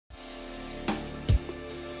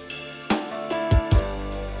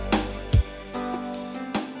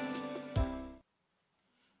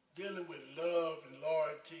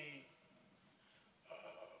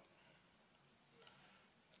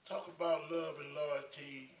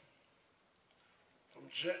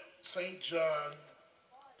St. John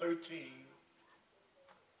 13,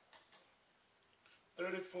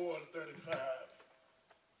 34 and 35.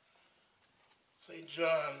 St.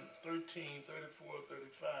 John 13, 34 and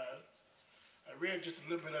 35. I read just a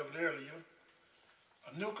little bit of it earlier.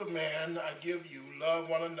 A new command I give you, love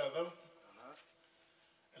one another.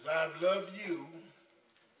 As I have loved you,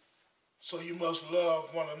 so you must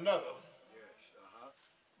love one another.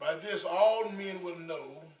 By this all men will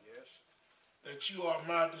know that you are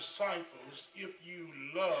my disciples if you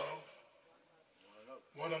love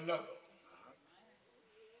one another.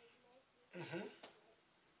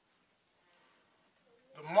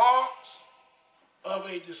 The marks of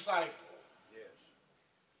a disciple.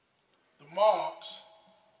 The marks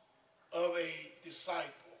of a disciple.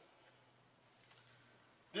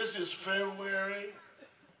 This is February,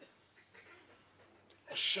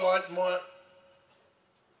 a short month,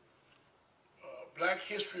 Black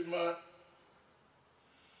History Month,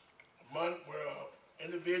 a month where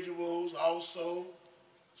individuals also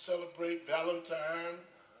celebrate Valentine,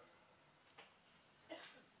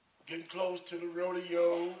 getting close to the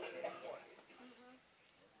rodeo,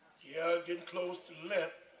 getting close to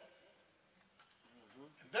Lent.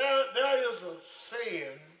 There is a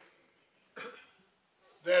saying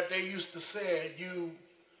that they used to say, you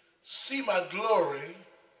see my glory,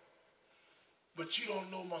 but you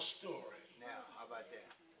don't know my story. Now, how about that?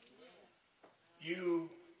 You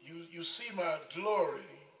see my glory,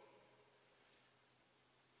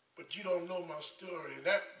 but you don't know my story.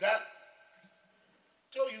 That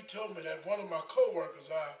you told me that one of my coworkers,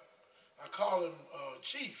 I call him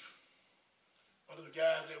Chief, one of the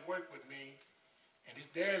guys that work with me, and his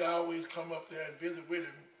dad always come up there and visit with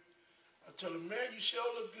him. I told him, man, you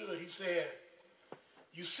sure look good. He said,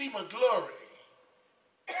 you see my glory,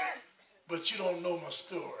 but you don't know my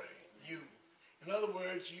story. In other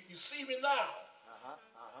words, you see me now,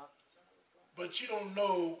 but you don't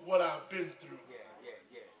know what I've been through.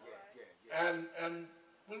 And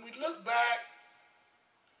when we look back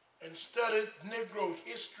and studied Negro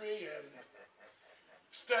history and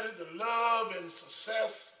studied the love and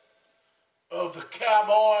success of the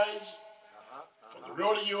cowboys, for the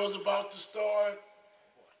rodeo is about to start,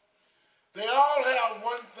 they all have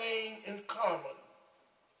one thing in common,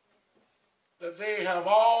 that they have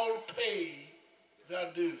all paid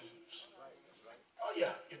their dues. Oh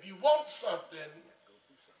yeah, if you want something,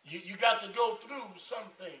 you got to go through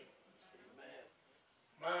some things.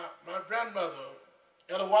 My grandmother,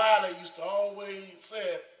 Ella Wiley, used to always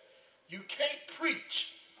say, you can't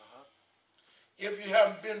preach if you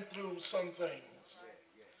haven't been through some things.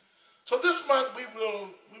 So this month we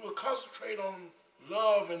will concentrate on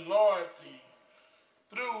love and loyalty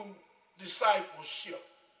through discipleship.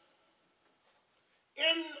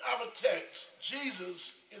 In our text,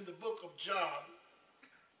 Jesus in the book of John,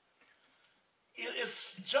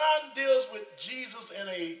 John deals with Jesus in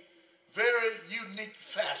a very unique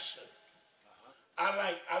fashion. I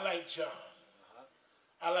like John.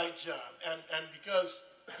 I like John. And because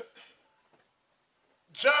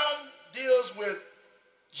John deals with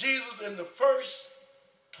Jesus in the first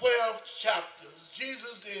 12 chapters.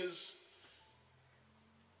 Jesus is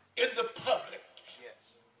in the public.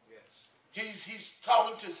 He's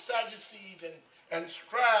talking to Sadducees and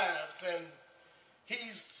scribes, and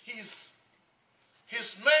his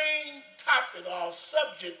main topic or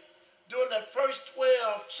subject during that first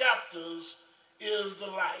 12 chapters is the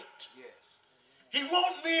light. He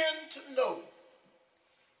wants men to know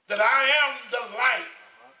that I am the light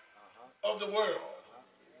of the world.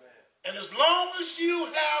 And as long as you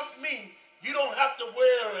have me, you don't have to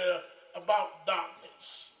worry about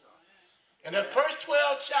darkness. In the first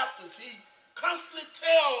 12 chapters, he constantly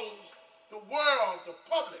tells the world, the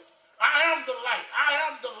public, I am the light, I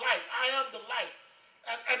am the light, I am the light.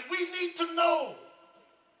 And we need to know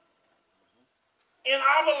in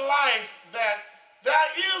our life that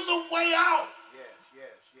there is a way out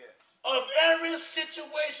of every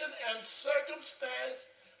situation and circumstance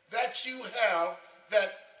that you have,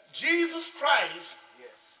 that Jesus Christ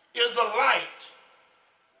is the light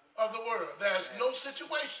of the world. There's no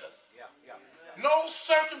situation, no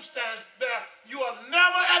circumstance that you are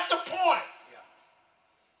never at the point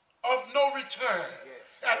of no return.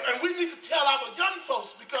 And we need to tell our young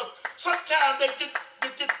folks, because sometimes they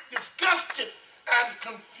get disgusted and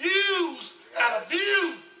confused and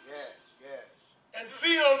abused and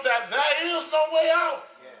feel that there is no way out.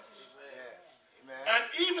 And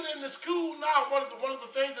even in the school now, one of the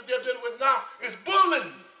things that they're dealing with now is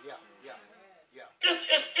bullying.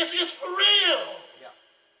 It's for real.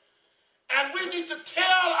 And we need to tell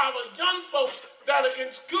our young folks that are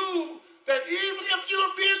in school that even if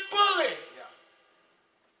you're being bullied,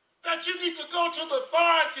 that you need to go to the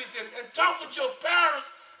authorities and talk with your parents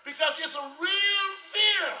because it's a real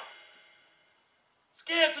fear.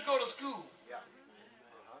 Scared to go to school. Yeah.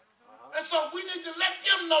 And so we need to let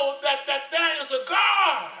them know that there is a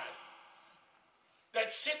God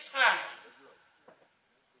that sits high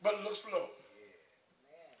but looks low.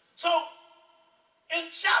 So in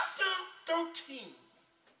chapter 13,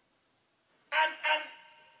 and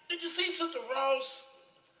did you see Sister Ross?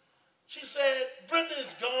 She said, Brenda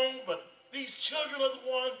is gone, but these children are the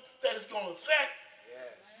one that is going to affect.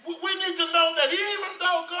 Yes. We need to know that even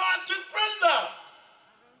though God took Brenda,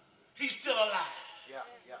 he's still alive. Yeah.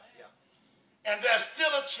 And there's still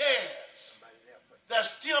a chance. There's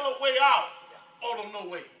still a way out. Or no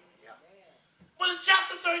way. Yeah. But in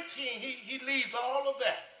chapter 13, he leaves all of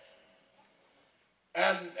that.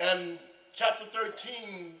 And chapter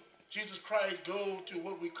 13, Jesus Christ goes to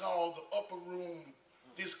what we call the upper room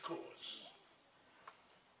discourse.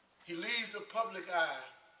 He leaves the public eye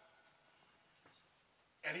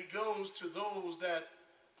and he goes to those that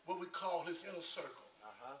what we call his inner circle.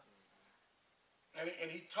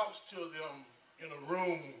 And he talks to them in a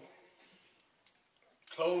room,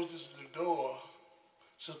 closes the door.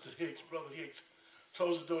 Sister Hicks, Brother Hicks,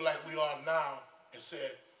 closed the door like we are now and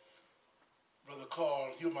said, Brother Carl,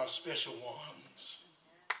 you're my special ones.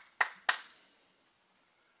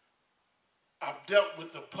 I've dealt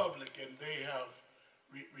with the public and they have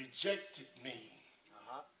rejected me.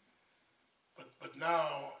 But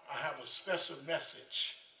now I have a special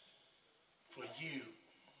message for you.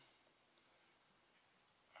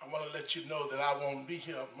 I want to let you know that I won't be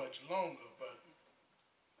here much longer, but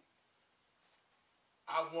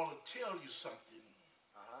I want to tell you something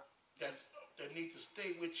that needs to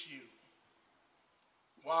stay with you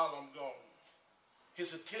while I'm gone.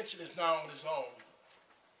 His attention is now on his own.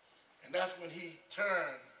 And that's when he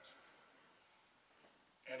turns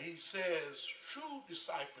and he says, true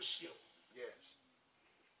discipleship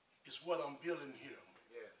is what I'm building here.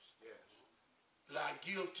 That I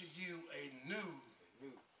give to you a new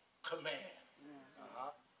command.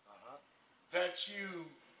 That you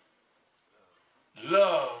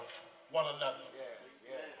love one another.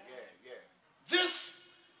 This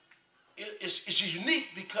is unique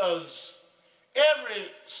because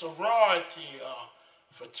every sorority or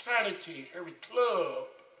fraternity, every club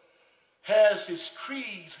has its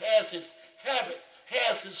creeds, has its habits,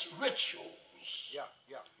 has its rituals.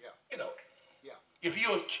 You know, if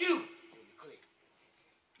you're cute,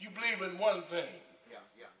 you believe in one thing.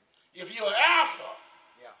 If you're alpha,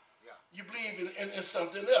 you believe in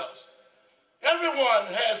something else. Everyone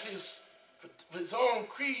has his own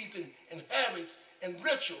creeds and habits and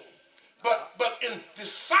rituals. But in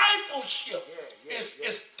discipleship,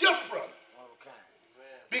 it's different.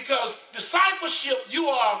 Because discipleship,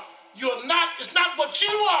 it's not what you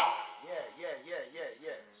are.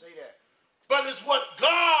 Say that. But it's what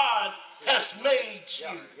God has made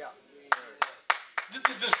you.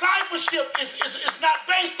 The discipleship is not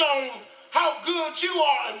based on how good you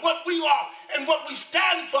are and what we are and what we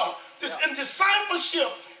stand for. In discipleship,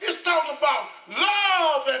 it's talking about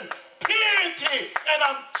love and purity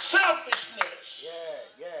and unselfishness.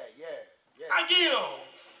 I give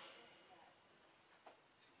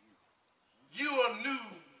you a new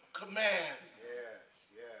command.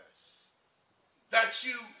 That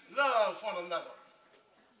you love one another.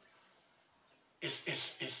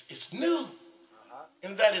 It's new.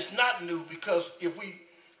 And that is not new because if we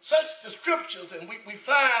search the scriptures and we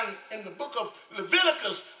find in the book of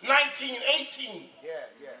Leviticus 19:18,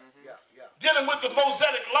 dealing with the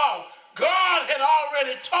Mosaic law, God had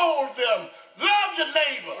already told them, love your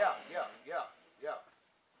neighbor.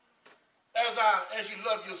 As you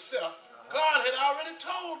love yourself. God had already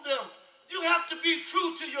told them, you have to be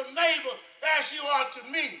true to your neighbor as you are to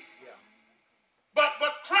me. But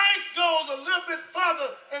Christ goes a little bit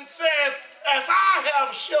further and says, as I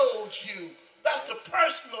have showed you. That's the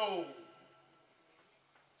personal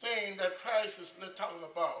thing that Christ is talking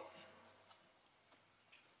about.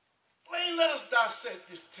 Let us dissect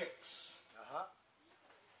this text.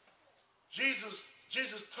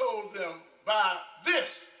 Jesus told them by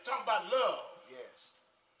this, talking about love.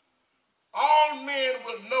 All men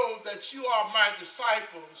will know that you are my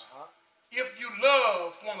disciples if you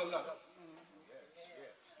love one another.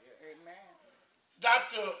 Amen.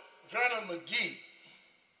 Dr. Vernon McGee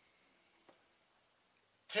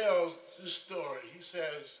tells this story. He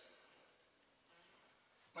says,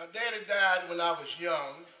 my daddy died when I was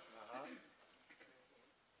young.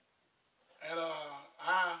 And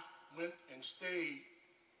I went and stayed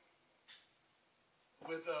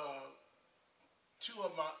with two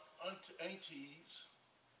of my aunties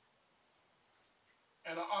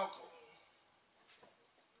and an uncle.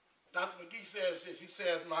 Dr. McGee says this. He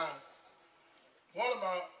says,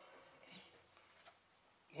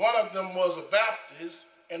 one of them was a Baptist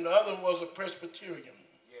and the other was a Presbyterian.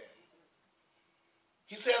 Yeah.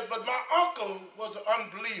 He says, but my uncle was an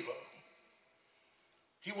unbeliever.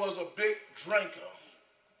 He was a big drinker,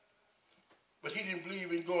 but he didn't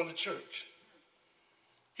believe in going to church.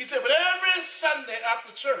 He said, but every Sunday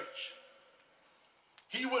after church,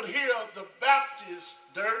 he would hear the Baptist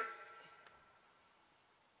dirt,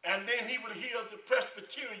 and then he would hear the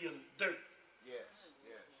Presbyterian dirt. Yes,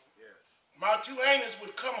 yes, yes. My two aunts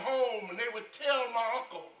would come home and they would tell my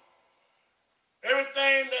uncle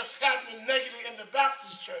everything that's happening negative in the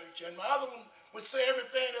Baptist church, and my other one would say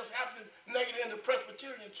everything that's happening negative in the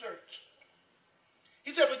Presbyterian church.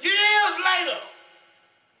 He said, but years later,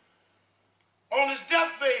 on his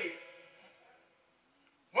deathbed,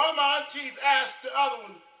 one of my aunties asked the other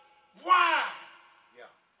one, why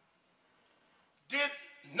did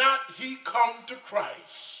not he come to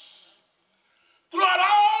Christ? Throughout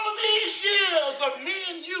all of these years of me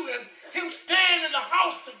and you and him staying in the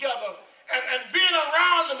house together and being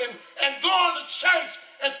around him and going to church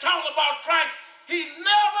and talking about Christ, he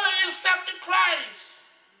never accepted Christ.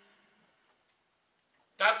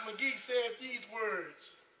 Dr. McGee said these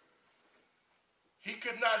words. He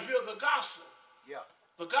could not hear the gospel. Yeah.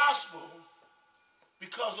 The gospel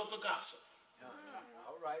because of the gossip.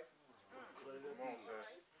 All right.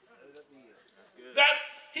 That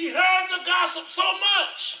he heard the gossip so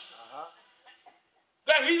much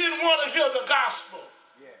that he didn't want to hear the gospel.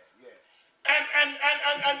 Yeah,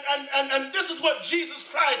 yeah. And this is what Jesus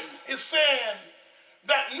Christ is saying,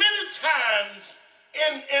 that many times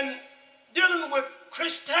in dealing with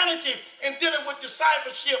Christianity and dealing with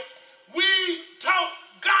discipleship, we talk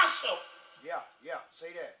gossip. Yeah,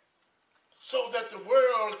 say that. So that the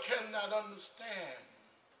world cannot understand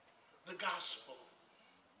the gospel.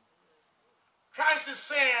 Christ is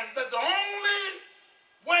saying that the only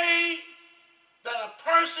way that a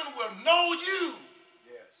person will know you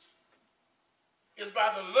is by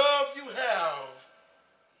the love you have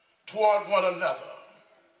toward one another.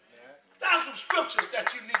 Yeah. There are some scriptures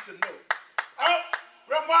that you need to know.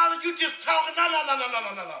 Reverend Wiley, you just talking.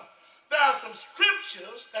 No. There are some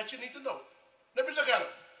scriptures that you need to know. Let me look at them.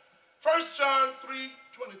 1 John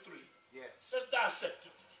 3:23. Yes. Let's dissect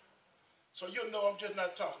them. So you'll know I'm just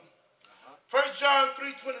not talking. 1 John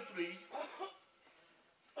 3:23.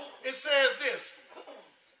 It says this.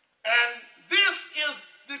 And this is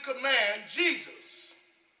the command, Jesus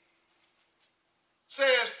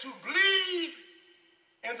says, to believe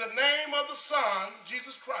in the name of the Son,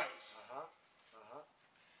 Jesus Christ,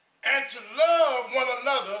 and to love one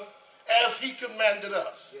another as he commanded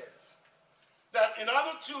us. Yes. That in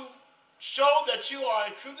order to show that you are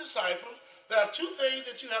a true disciple, there are two things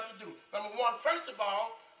that you have to do. Number one, first of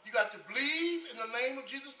all, you got to believe in the name of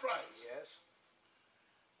Jesus Christ. Yes.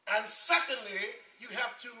 And secondly, you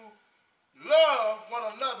have to love one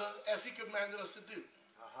another as he commanded us to do.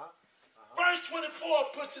 Verse 24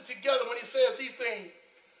 puts it together when he says these things.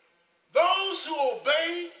 Those who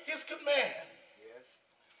obey his command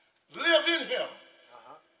live in him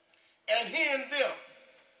and he in them.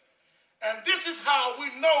 And this is how we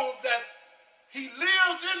know that he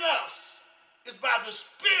lives in us, is by the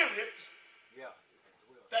Spirit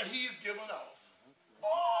that he's given off.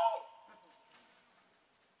 Oh,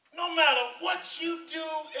 no matter what you do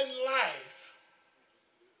in life,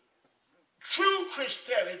 true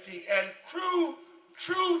Christianity and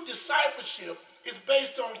true discipleship is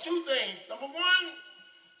based on two things. Number one,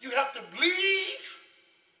 you have to believe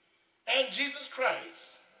in Jesus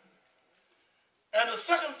Christ. And the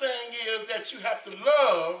second thing is that you have to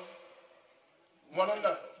love one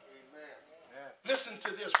another. Amen. Listen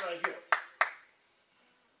to this right here.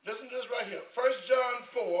 Listen to this right here. 1 John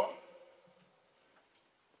 4,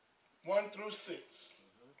 1 through 6.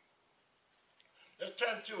 Let's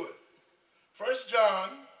turn to it. 1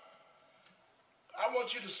 John, I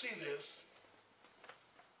want you to see this.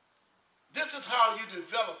 This is how you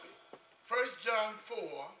develop it. 1 John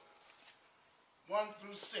 4, 1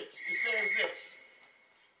 through 6. It says this.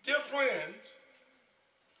 Dear friends,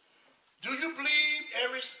 do you believe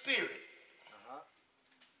every spirit?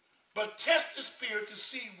 But test the spirit to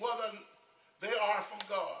see whether they are from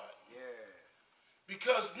God. Yeah.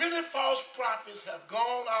 Because many false prophets have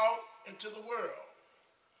gone out into the world.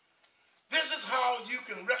 This is how you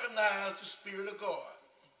can recognize the Spirit of God.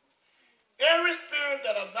 Every spirit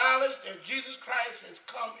that acknowledges that Jesus Christ has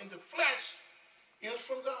come in the flesh is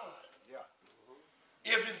from God. Yeah.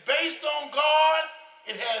 If it's based on God,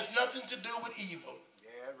 it has nothing to do with evil.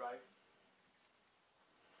 Yeah, right.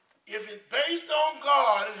 If it's based on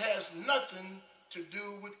God, it has nothing to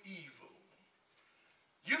do with evil.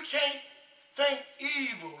 You can't think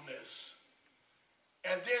evilness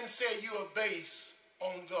and then say you are based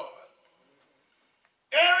on God.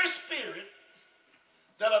 Every spirit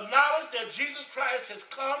that acknowledges that Jesus Christ has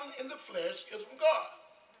come in the flesh is from God.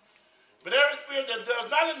 But every spirit that does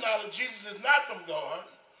not acknowledge Jesus is not from God,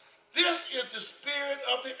 this is the spirit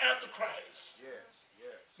of the Antichrist, Yes,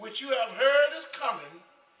 yes. which you have heard is coming,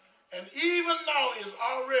 and even now is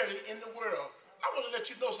already in the world. I want to let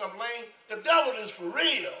you know something, Lane. The devil is for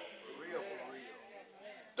real. For real, for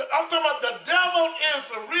real. I'm talking about the devil is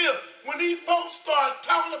for real. When these folks start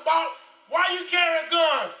talking about why you carry a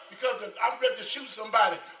gun, because I'm ready to shoot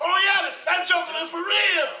somebody. Oh yeah, that joker is for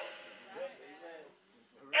real.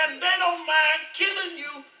 And they don't mind killing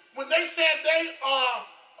you when they said they are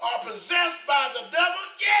possessed by the devil.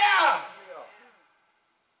 Yeah.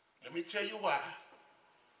 Let me tell you why.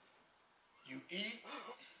 You eat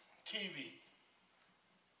TV.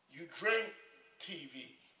 You drink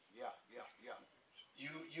TV. Yeah, yeah, yeah. You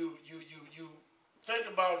think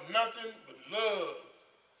about nothing but love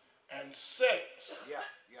and sex. Yeah,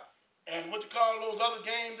 yeah. And what you call those other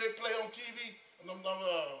games they play on TV?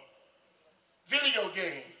 Video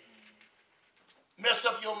game. Mess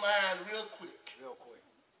up your mind real quick. Real quick.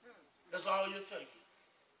 That's all you're thinking.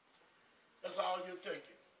 That's all you're thinking.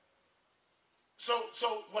 So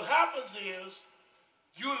what happens is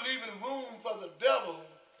you're leaving room for the devil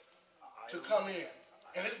to come in.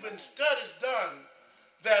 And it's been studies done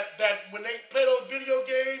that when they play those video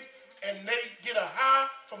games and they get a high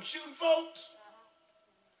from shooting folks,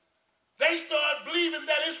 they start believing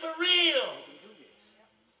that it's for real.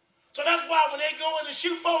 So that's why when they go in and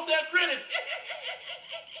shoot folks, they're grinning.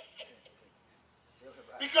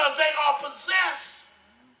 Because they are possessed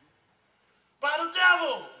by the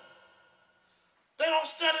devil. They don't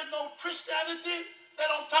study no Christianity. They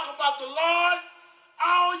don't talk about the Lord.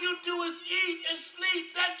 All you do is eat and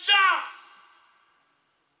sleep. That job.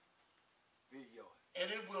 And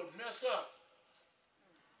it will mess up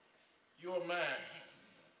your mind.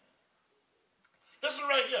 Listen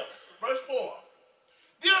right here, verse 4.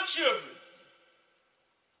 Dear children,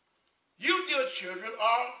 you, dear children,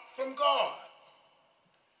 are from God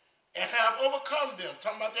and have overcome them.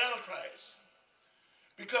 Talking about the Antichrist.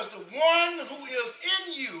 Because the one who is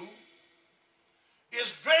in you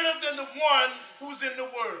is greater than the one who's in the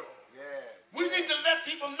world. Yeah. We need to let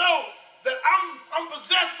people know that I'm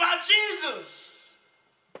possessed by Jesus.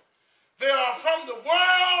 They are from the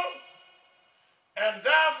world and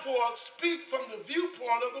therefore speak from the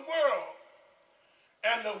viewpoint of the world.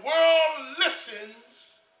 And the world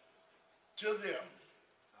listens to them.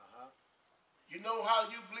 You know how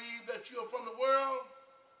you believe that you're from the world?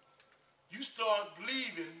 You start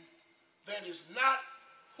believing that it's not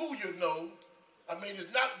who you know. I mean,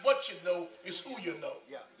 it's not what you know, it's who you know.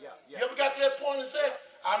 Yeah. You ever got to that point and said,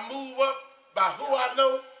 I move up by who I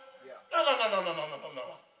know? Yeah.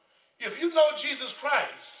 No. If you know Jesus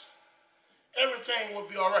Christ, everything will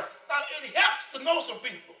be all right. Now, it helps to know some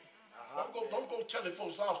people. Don't go telling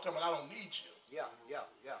folks off telling me I don't need you. Yeah.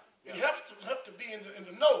 It helps to be in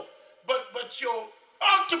the know. But your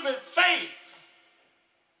ultimate faith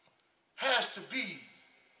has to be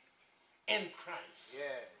in Christ.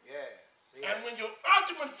 Yeah. And when your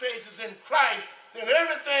ultimate faith is in Christ, then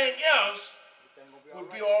everything else will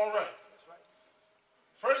be all right.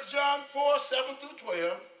 That's right. 1 John 4, 7 through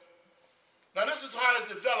 12. Now this is how it's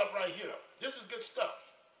developed right here. This is good stuff.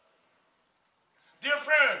 Dear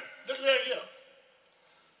friend, look at that here.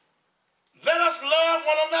 Let us love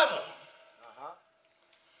one another.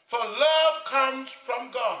 For love comes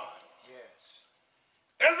from God. Yes.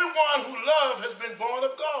 Everyone who loves has been born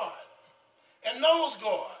of God and knows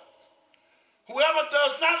God. Whoever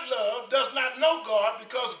does not love does not know God,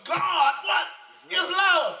 because God, what? Is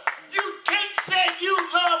love. You can't say you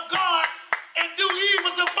love God and do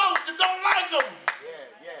evil to folks that don't like them.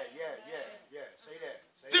 Yeah. Say that.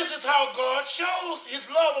 This is how God shows his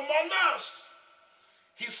love among us.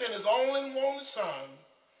 He sent his only Son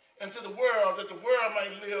into the world that the world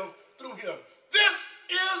may live through him. This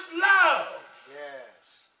is love. Yes.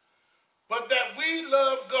 But that we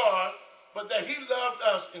love God, but that he loved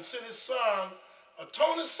us and sent his Son,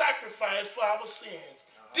 atoning sacrifice for our sins.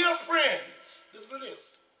 Dear friends, listen to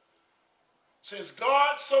this. Since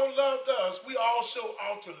God so loved us, we also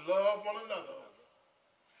ought to love one another.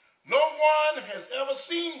 No one has ever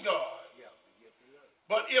seen God.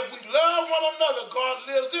 But if we love one another, God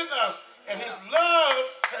lives in us, and his love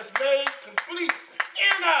has made complete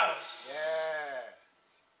in us. Yeah.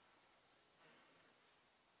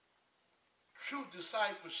 True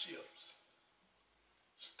discipleship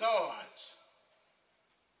starts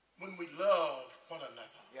when we love one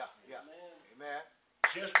another. Yeah, yeah. Amen.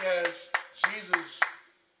 Just as Jesus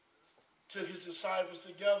took his disciples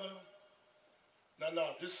together.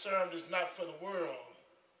 No, this sermon is not for the world.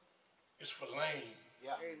 It's for lame.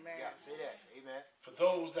 Yeah. Amen. Yeah, say that. Amen. For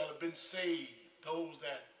those that have been saved, those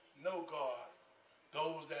that know God,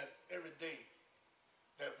 those that every day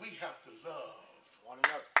that we have to love One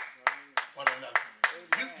another. one another.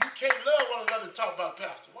 You can't love one another and talk about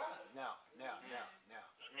Pastor Wiley. Now.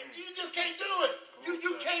 You just can't do it.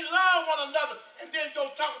 You can't love one another and then go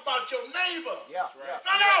talk about your neighbor. Yeah,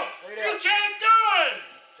 No, Say that. you can't do it.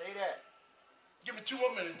 Say that. Give me 2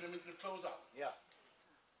 more minutes. Let me close out. Yeah.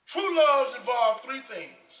 True love involves 3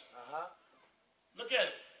 things. Uh-huh. Look at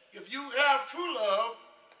it. If you have true love,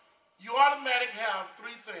 you automatically have 3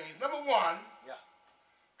 things. Number 1, Yeah.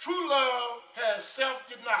 true love has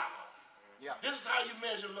self-denial. Yeah. This is how you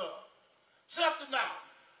measure love. Self-denial.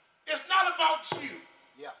 It's not about you.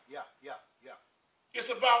 Yeah. It's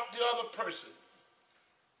about the other person.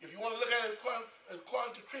 If you want to look at it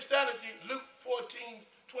according to Christianity, Luke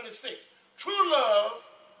 14:26. True love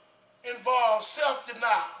involves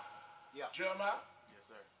self-denial. Yeah. Jeremiah, Yes,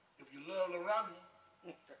 sir. if you love Loranda,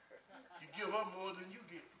 you give her more than you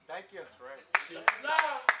get. Thank you. That's right.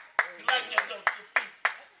 Self-denial. You like that, don't you?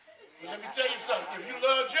 But let me tell you something. If you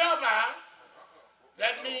love Jeremiah,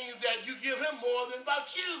 that means that you give him more than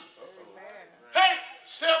about you. Amen. Hey,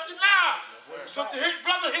 self-denial. sir. Sister Hicks,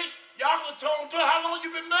 Brother Hicks, y'all gonna told how long you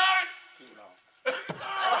been married?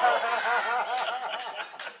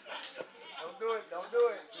 Don't do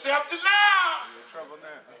it. Self-denial. You're in trouble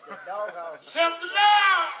now. The doghouse.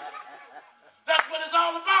 Self-denial. That's what it's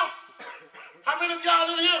all about. How many of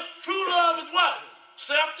y'all in here? True love is what?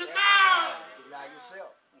 Self-denial. Deny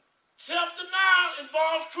yourself. Self-denial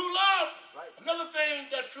involves true love. Right. Another thing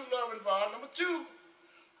that true love involves, number 2,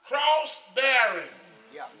 cross-bearing.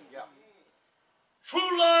 Yeah.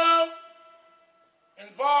 True love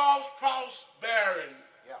involves cross-bearing.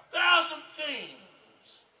 Yeah. There are some things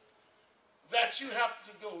that you have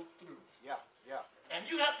to go through. Yeah. And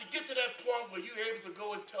you have to get to that point where you're able to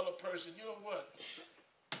go and tell a person, you know what?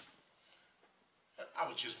 I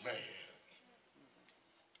was just mad.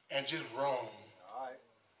 And just wrong. All right.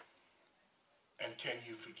 And can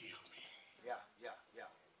you forgive me? Yeah.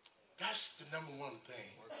 That's the number 1 thing.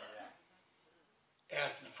 Work on that.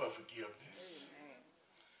 Asking for forgiveness. Amen.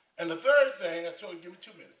 And the third thing, I told you, give me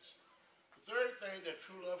 2 minutes. The third thing that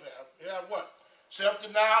true love have what?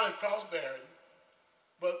 Self-denial and cross-bearing.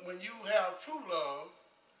 But when you have true love,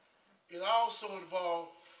 it also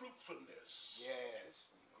involves fruitfulness. Yes.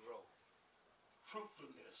 Grow.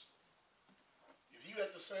 Fruitfulness. If you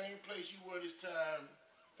at the same place you were this time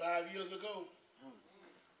 5 years ago,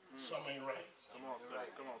 something ain't right. Come on, sir.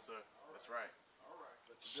 Come on, sir. That's right.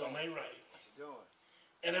 Something ain't right. What you doing?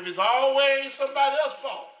 And if it's always somebody else's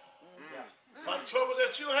fault, Yeah. my trouble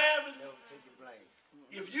that you're having, Never take the blame.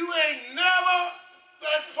 if you ain't never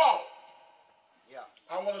that fault, Yeah.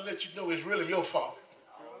 I want to let you know it's really your fault.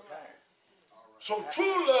 All the time. So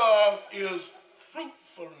true love is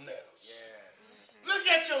fruitfulness. Yeah. Look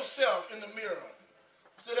at yourself in the mirror.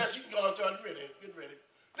 So that's you can go start get ready.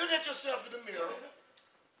 Look at yourself in the mirror.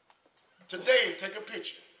 Today, take a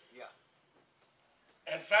picture. Yeah.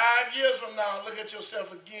 And 5 years from now, look at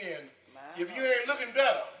yourself again. If you ain't looking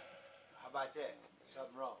better, How about that?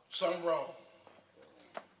 Something wrong. something wrong.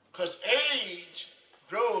 Because age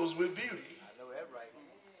grows with beauty. I know that right.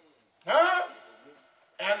 Huh?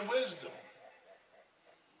 And wisdom.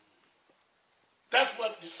 That's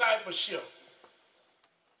what discipleship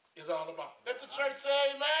is all about. Let the church say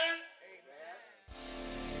amen.